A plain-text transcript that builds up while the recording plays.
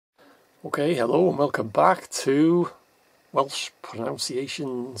Okay, hello and welcome back to Welsh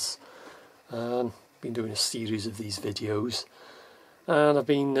pronunciations. Been doing a series of these videos, and I've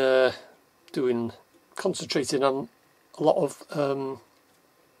been concentrating on a lot of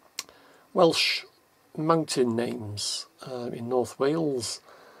Welsh mountain names in North Wales.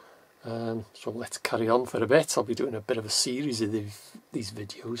 So let's carry on for a bit. I'll be doing a bit of a series of these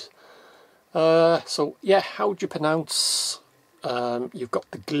videos. So yeah, how do you pronounce? You've got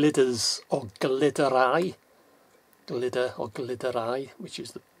the Glyders or Glyderau, Glyder or Glyderau, which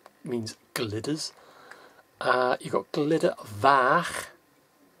means gliders. You've got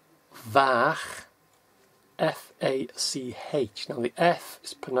Fach, F-A-C-H. Now the F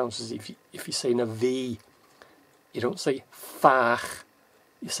is pronounced as if you're saying a V. You don't say Fach,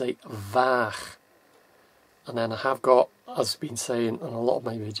 you say Fach. And then I have got, as I've been saying on a lot of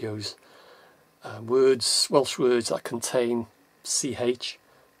my videos, Welsh words that contain CH,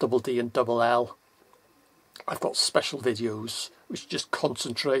 double D and double L. I've got special videos which just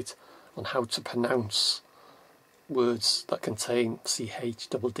concentrate on how to pronounce words that contain CH,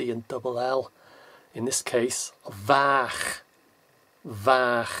 double D and double L. In this case, Fach,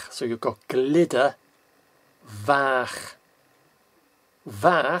 Fach. So you've got Glyder, Fach.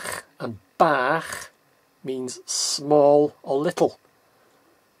 Fach and Bach means small or little.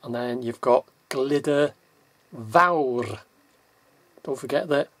 And then you've got Glyderau. Don't forget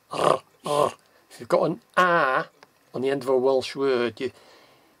that if you've got an A on the end of a Welsh word,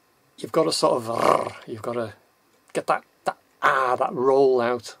 you've got to sort of you've got to get that that roll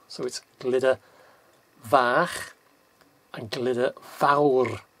out. So it's Glyder Fach and Glyder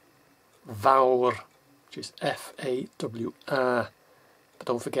Fawr, Fawr, which is F-A-W-R. But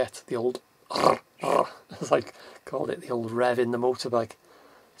don't forget the old as I called it, the old rev in the motorbike.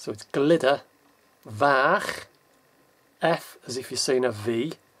 So it's Glyder Fach. F as if you're saying a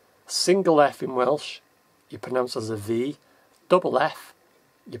V, single F in Welsh you pronounce as a V, double F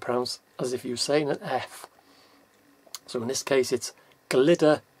you pronounce as if you're saying an F. So in this case it's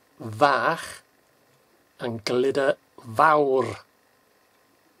Glyder Fach and Glyder Fawr,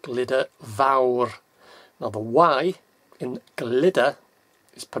 Glyder Fawr. Now the Y in Glyder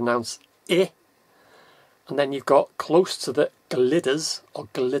is pronounced I, and then you've got close to the Glyders or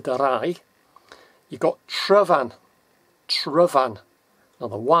Glyderau, you've got Tryfan. Tryfan. Now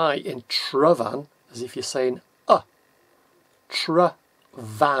the Y in Tryfan, as if you're saying Tryfan.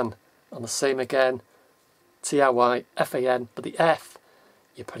 And the same again, T-R-Y-F-A-N, but the F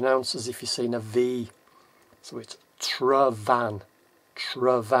you pronounce as if you're saying a V. So it's Tryfan.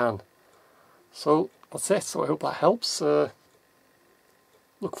 Tryfan. So that's it. So I hope that helps. Look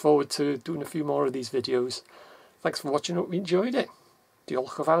forward to doing a few more of these videos. Thanks for watching. I hope you enjoyed it.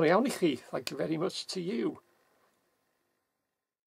 Diolch yn fawr iawn i chi. Thank you very much to you.